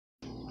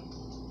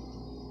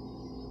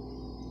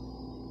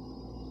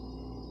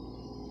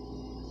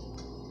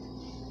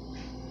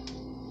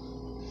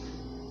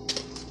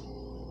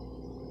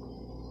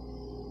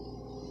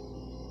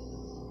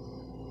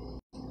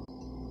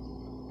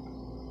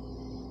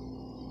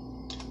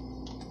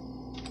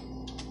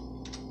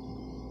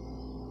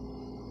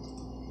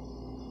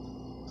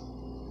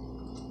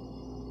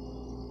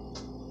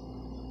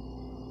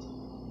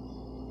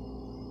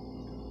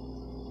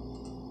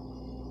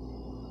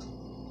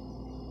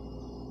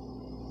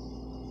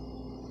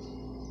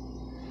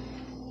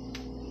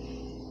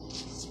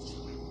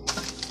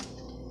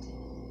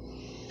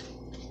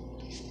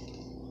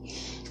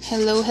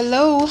Hello,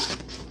 hello.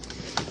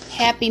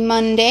 Happy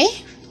Monday.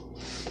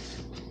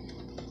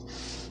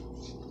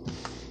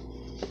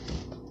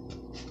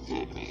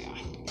 There we go.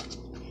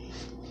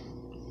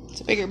 It's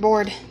a bigger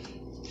board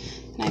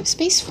than I have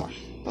space for,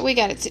 but we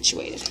got it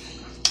situated.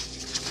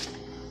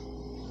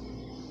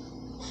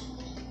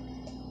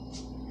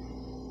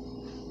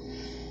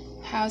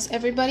 How's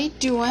everybody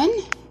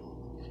doing?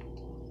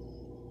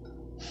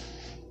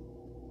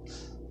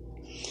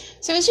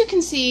 So as you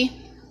can see,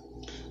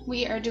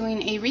 we are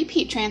doing a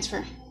repeat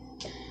transfer.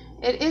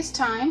 It is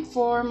time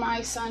for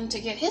my son to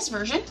get his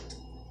version.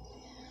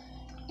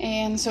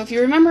 And so if you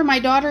remember, my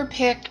daughter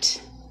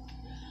picked,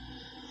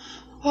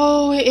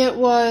 it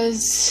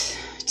was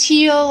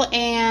teal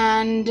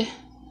and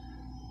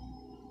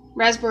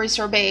raspberry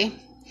sorbet.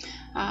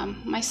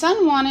 My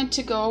son wanted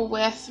to go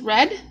with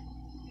red.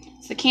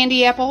 It's the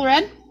candy apple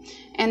red,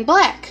 and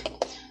black.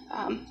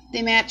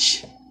 They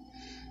match.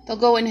 They'll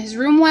go in his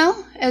room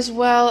well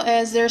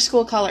as their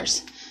school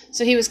colors.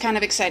 So he was kind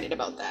of excited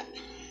about that.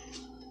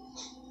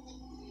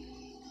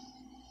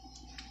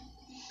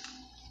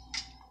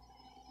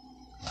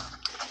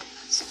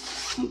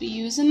 So we'll be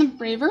using the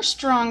Braver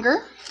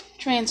Stronger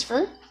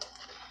transfer.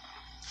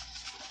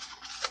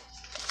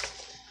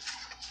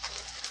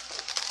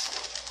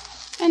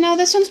 And now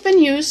this one's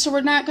been used, so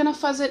we're not going to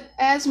fuzz it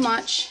as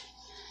much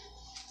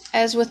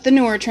as with the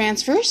newer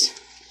transfers.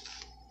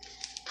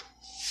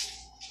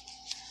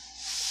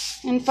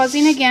 And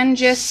fuzzing again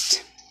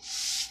just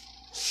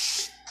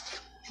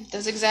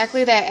does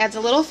exactly that. Adds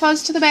a little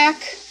fuzz to the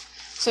back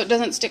so it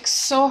doesn't stick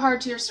so hard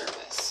to your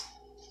surface.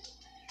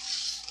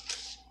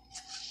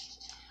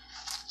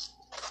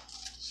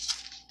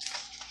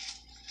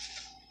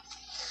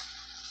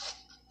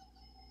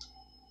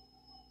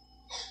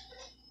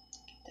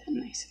 Get that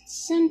nice and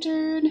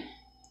centered.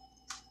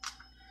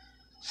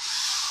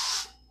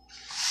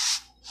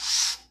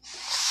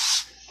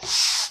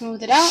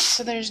 Smooth it out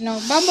so there's no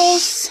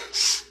bubbles.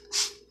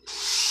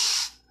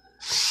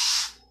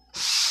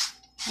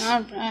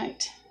 All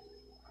right.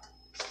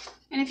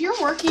 And if you're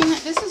working,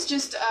 this is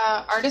just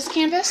artist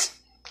canvas.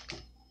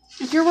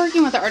 If you're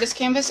working with the artist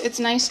canvas, it's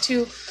nice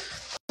to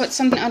put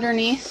something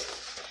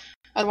underneath.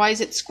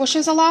 Otherwise, it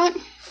squishes a lot.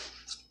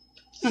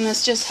 And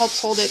this just helps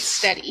hold it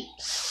steady.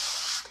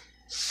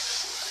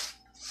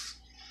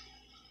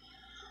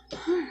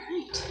 All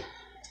right.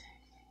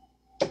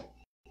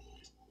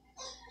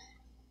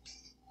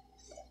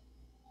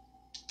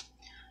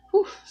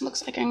 Whew,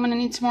 looks like I'm going to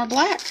need some more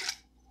black.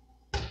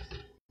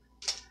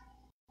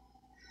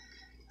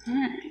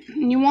 Alright,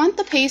 and you want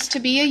the paste to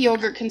be a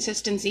yogurt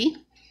consistency.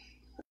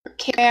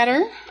 Cake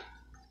batter.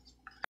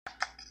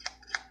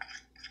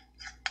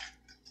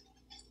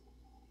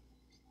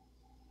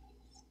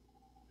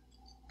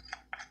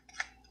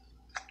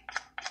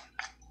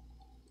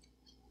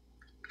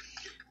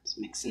 Just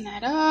mixing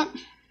that up.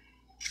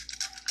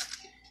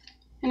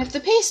 And if the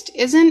paste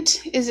if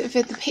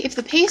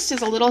the paste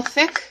is a little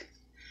thick,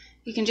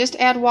 you can just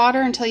add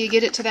water until you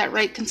get it to that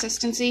right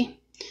consistency.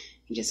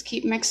 You just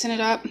keep mixing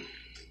it up.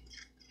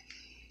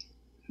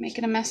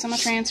 Making a mess on my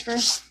transfer.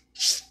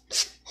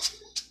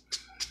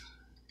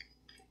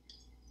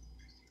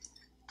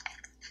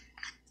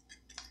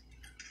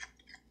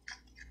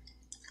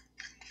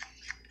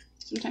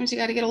 Sometimes you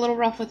got to get a little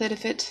rough with it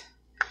if it's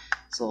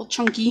a little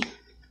chunky.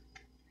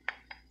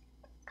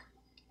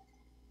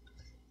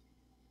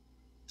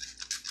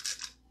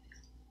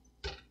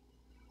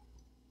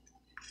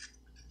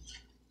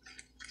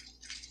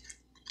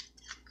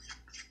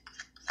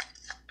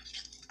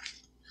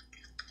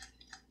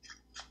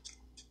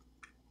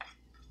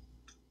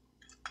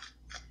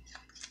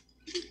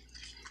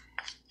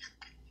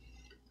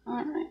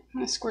 Alright, I'm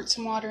going to squirt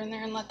some water in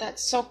there and let that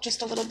soak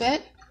just a little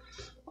bit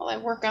while I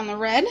work on the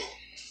red.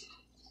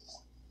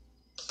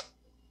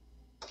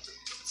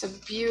 It's a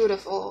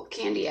beautiful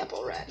candy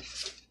apple red.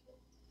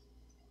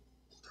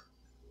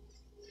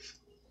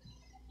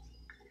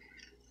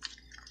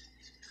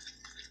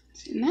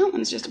 And that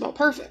one's just about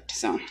perfect,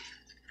 so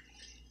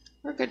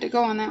we're good to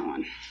go on that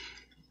one.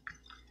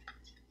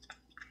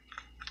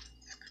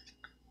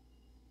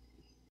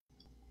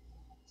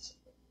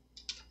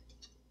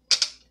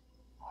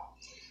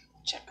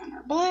 Check on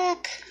our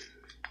black.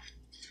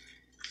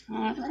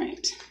 All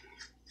right.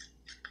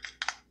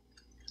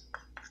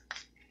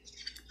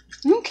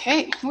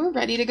 Okay, we're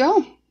ready to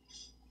go.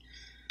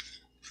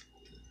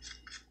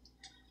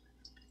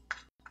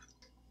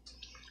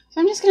 So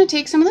I'm just going to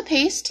take some of the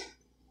paste.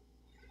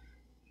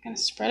 I'm going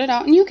to spread it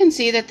out, and you can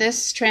see that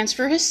this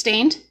transfer is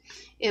stained.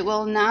 It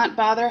will not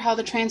bother how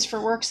the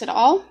transfer works at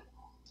all.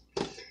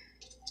 It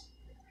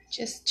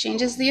just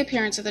changes the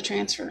appearance of the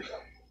transfer.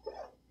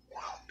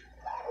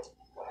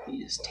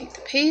 You just take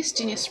the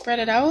paste and you spread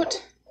it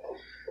out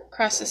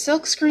across the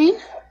silk screen,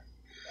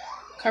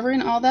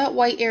 covering all that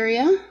white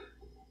area.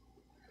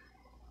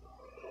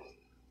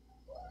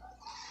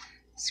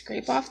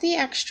 Scrape off the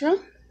extra.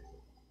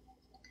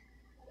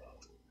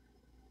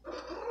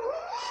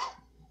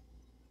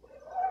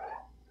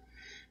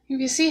 If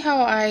you see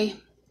how I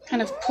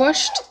kind of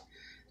pushed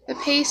the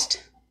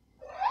paste,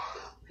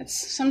 it's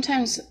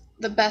sometimes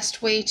the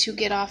best way to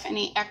get off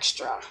any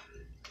extra.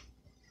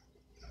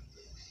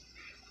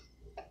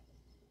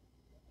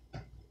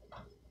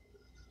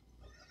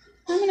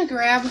 I'm going to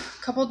grab a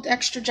couple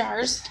extra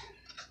jars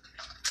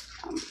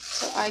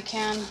so I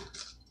can,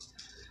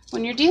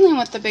 when you're dealing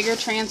with the bigger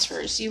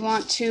transfers, you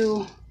want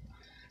to,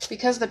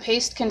 because the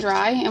paste can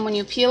dry, and when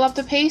you peel up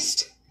the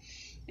paste,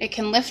 it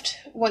can lift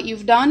what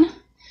you've done.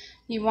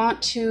 You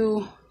want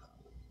to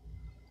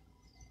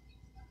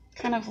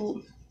kind of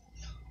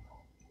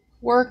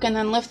work and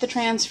then lift the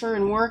transfer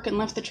and work and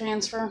lift the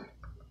transfer.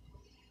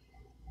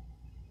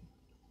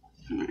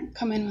 I'm going to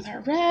come in with our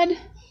red.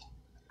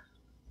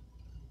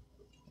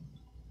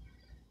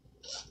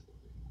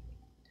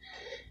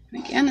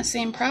 And again, the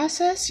same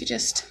process. You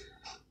just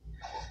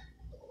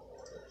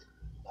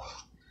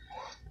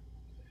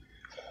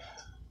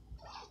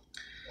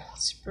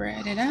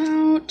spread it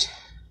out.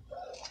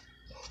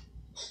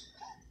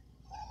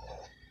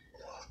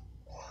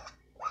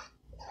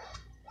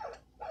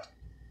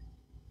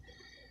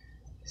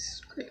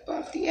 Scrape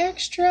off the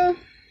extra.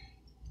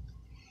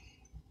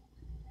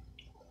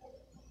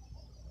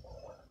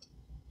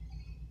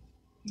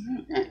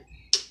 Alright,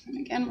 and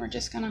again, we're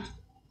just going to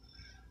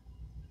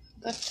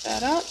lift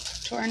that up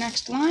to our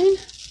next line.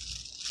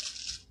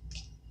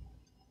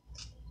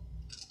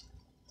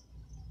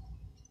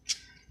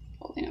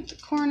 Folding up the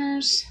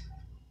corners.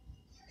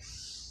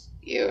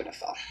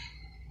 Beautiful.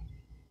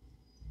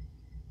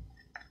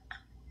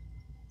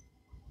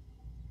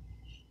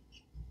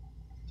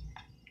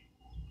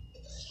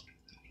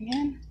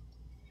 Again.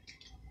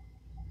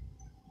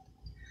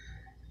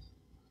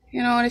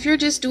 You know, and if you're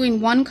just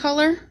doing one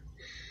color,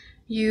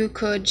 you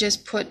could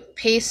just put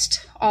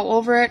paste all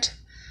over it,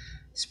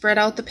 spread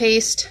out the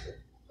paste.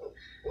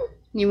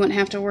 You wouldn't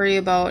have to worry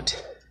about,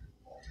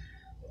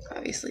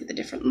 obviously, the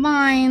different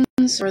lines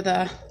or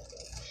the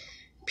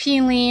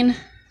peeling.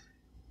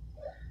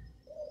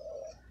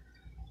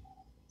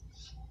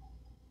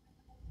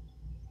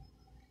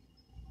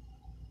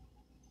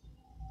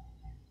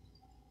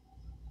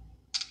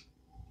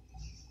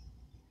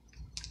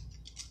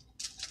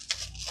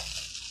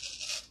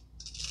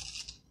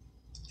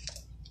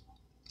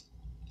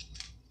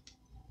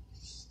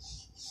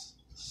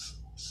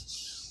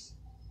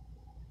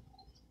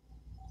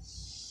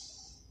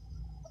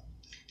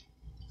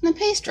 And the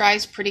paste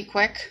dries pretty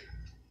quick,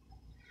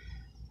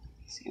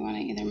 so you want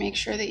to either make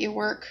sure that you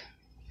work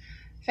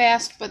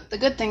fast, but the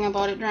good thing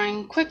about it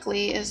drying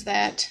quickly is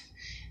that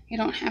you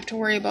don't have to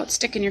worry about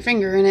sticking your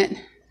finger in it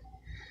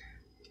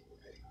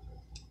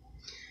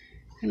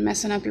and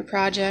messing up your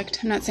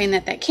project. I'm not saying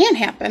that that can't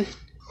happen,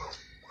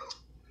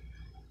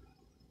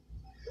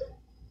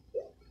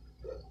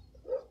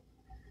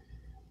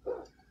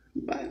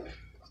 but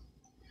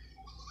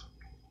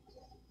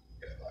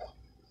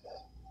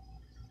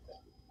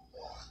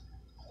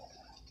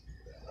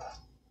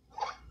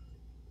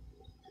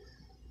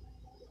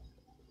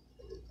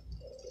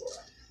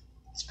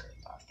scrape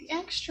off the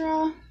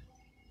extra.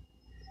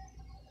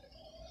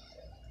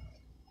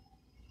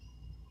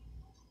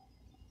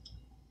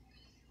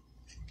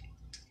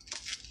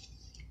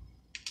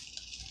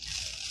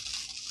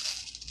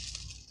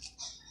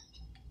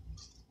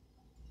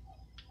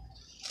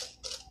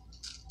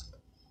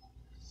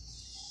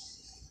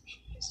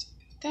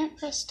 That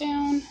pressed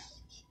down.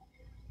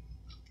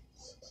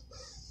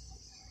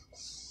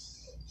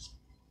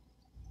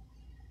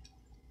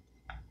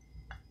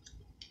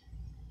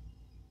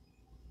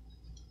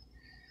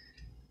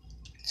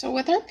 So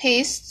with our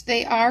pastes,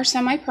 they are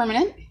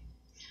semi-permanent.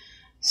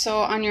 So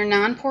on your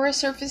non-porous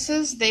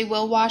surfaces, they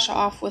will wash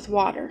off with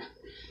water.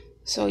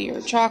 So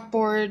your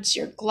chalkboards,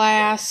 your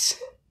glass,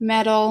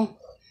 metal,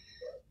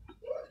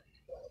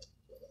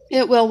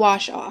 it will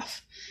wash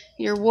off.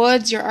 Your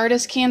woods, your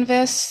artist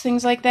canvas,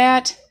 things like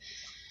that,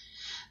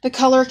 the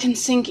color can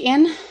sink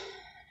in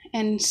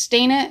and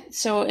stain it,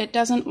 so it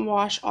doesn't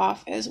wash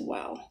off as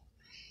well.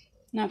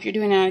 Now, if you're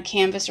doing it on a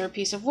canvas or a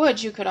piece of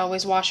wood, you could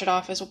always wash it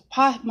off as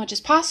much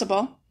as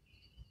possible.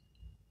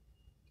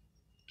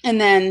 And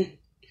then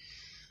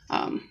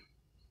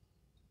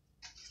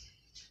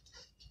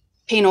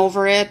paint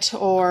over it,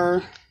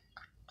 or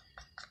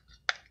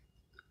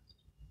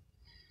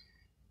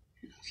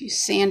if you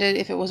sand it,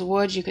 if it was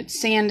wood, you could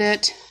sand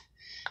it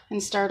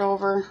and start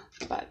over.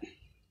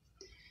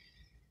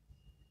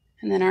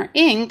 And then our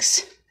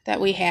inks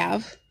that we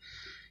have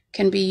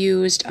can be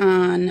used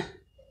on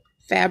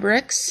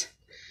fabrics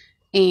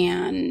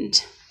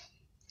and,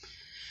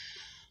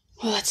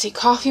 well, let's see,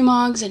 coffee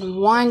mugs and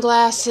wine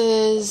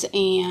glasses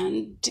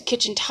and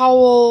kitchen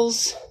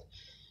towels.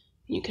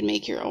 You can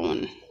make your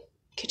own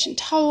kitchen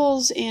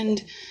towels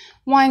and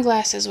wine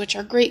glasses, which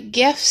are great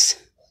gifts.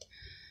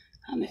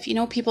 If you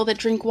know people that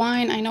drink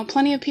wine, I know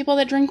plenty of people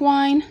that drink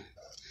wine.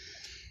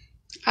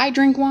 I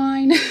drink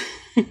wine.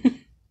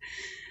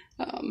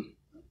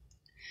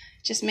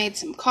 Just made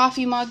some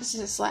coffee mugs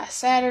this last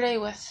Saturday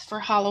for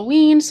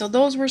Halloween, so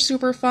those were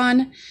super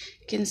fun.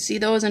 You can see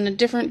those in a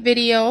different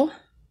video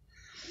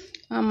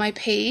on my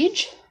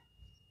page.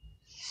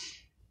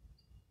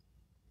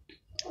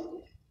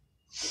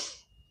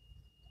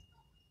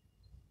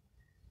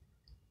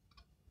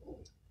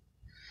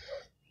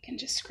 Again,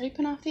 just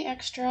scraping off the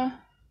extra.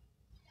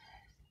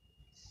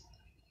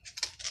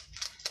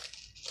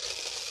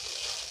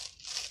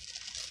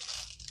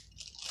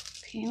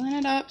 Peeling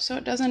it up so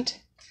it doesn't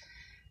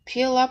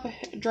peel up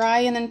dry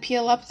and then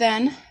peel up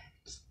then.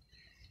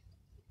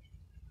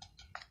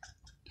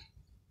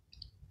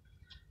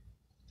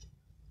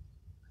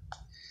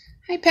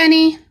 Hi,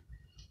 Penny.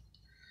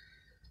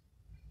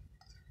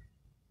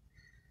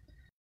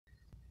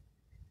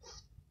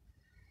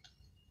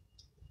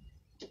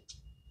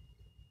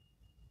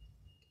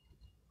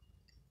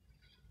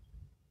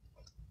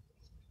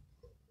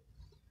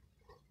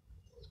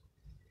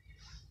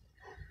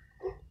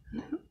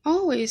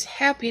 Always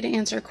happy to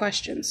answer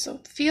questions, so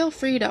feel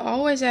free to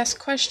always ask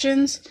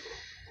questions.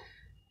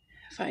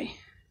 If I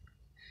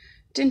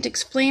didn't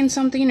explain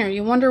something or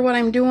you wonder what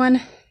I'm doing,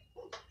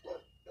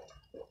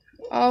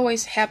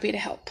 always happy to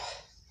help.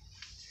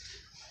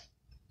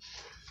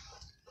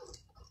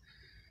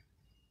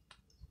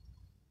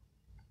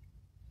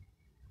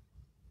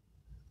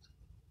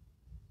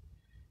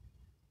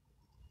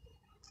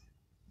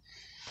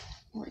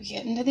 We're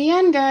getting to the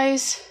end,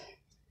 guys.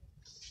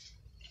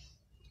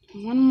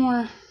 One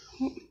more.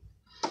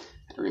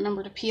 Gotta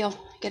remember to peel.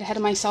 Get ahead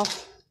of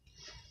myself.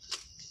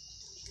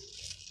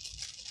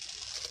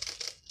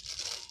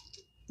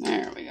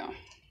 There we go.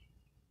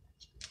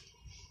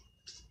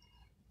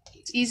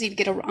 It's easy to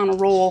get on a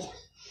roll.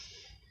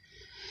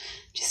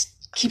 Just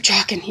keep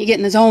chalking. You get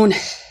in the zone.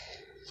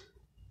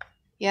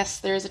 Yes,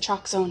 there is a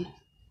chalk zone.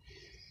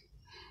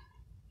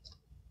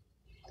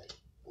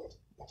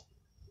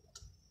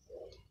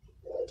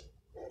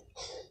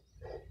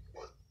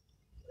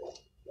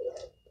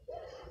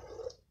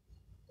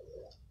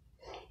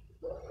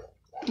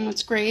 And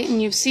that's great,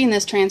 and you've seen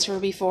this transfer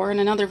before in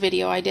another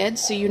video I did,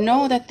 so you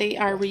know that they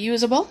are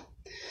reusable.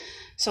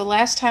 So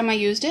last time I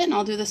used it, and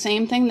I'll do the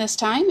same thing this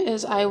time,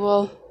 is I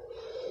will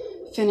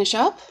finish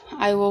up.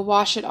 I will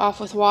wash it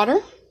off with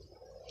water.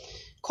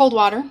 Cold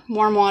water,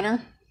 warm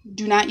water.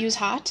 Do not use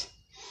hot.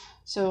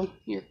 So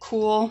your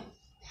cool,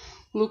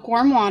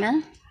 lukewarm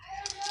water.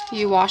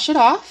 You wash it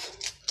off.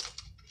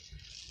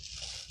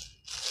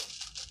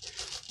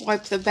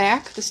 Wipe the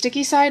back, the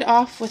sticky side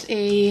off with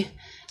a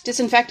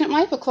disinfectant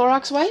wipe, a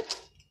Clorox wipe.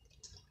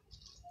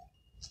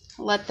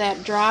 Let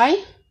that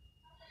dry.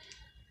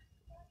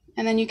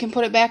 And then you can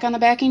put it back on the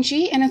backing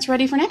sheet and it's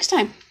ready for next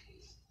time.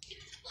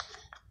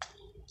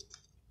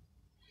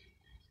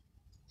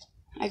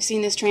 I've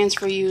seen this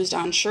transfer used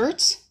on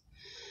shirts.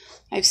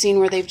 I've seen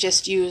where they've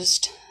just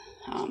used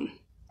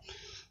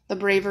the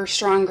Braver,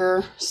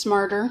 Stronger,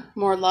 Smarter,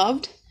 More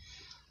Loved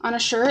on a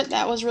shirt.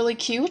 That was really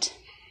cute.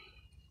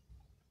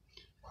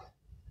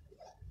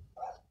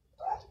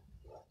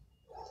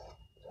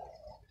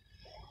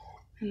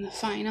 And the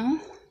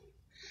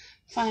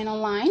final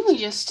line, we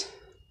just,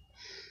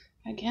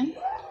 again,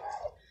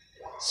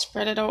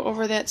 spread it out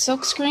over that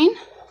silk screen.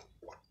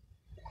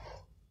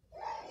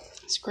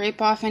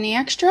 Scrape off any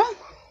extra.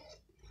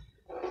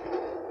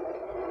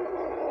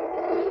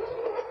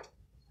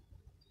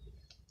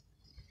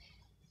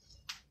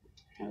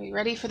 Are we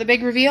ready for the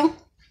big reveal?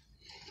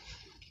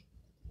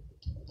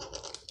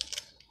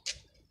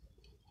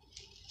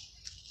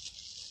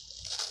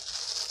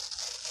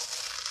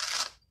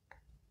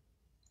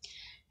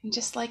 And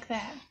just like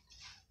that,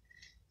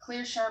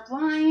 clear, sharp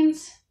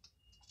lines,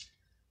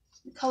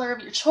 the color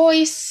of your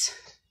choice.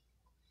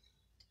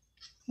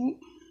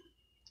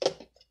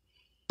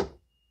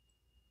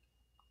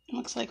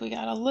 Looks like we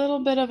got a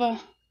little bit of a,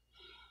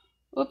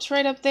 oops,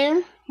 right up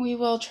there. We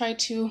will try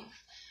to,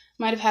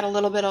 might have had a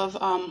little bit of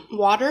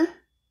water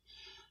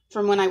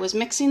from when I was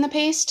mixing the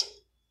paste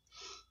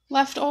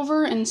left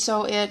over, and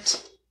so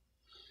it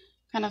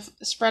kind of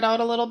spread out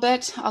a little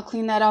bit. I'll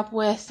clean that up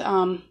with,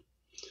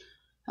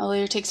 I'll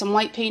either take some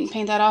white paint and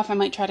paint that off. I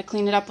might try to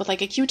clean it up with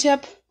like a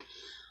Q-tip.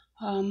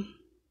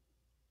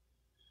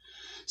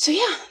 So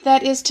yeah,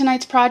 that is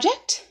tonight's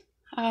project.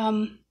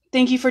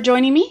 Thank you for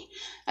joining me.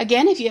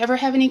 Again, if you ever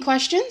have any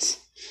questions,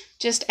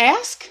 just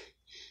ask.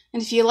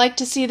 And if you like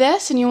to see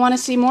this and you want to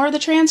see more of the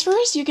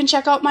transfers, you can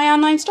check out my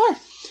online store.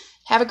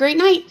 Have a great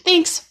night.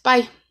 Thanks.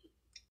 Bye.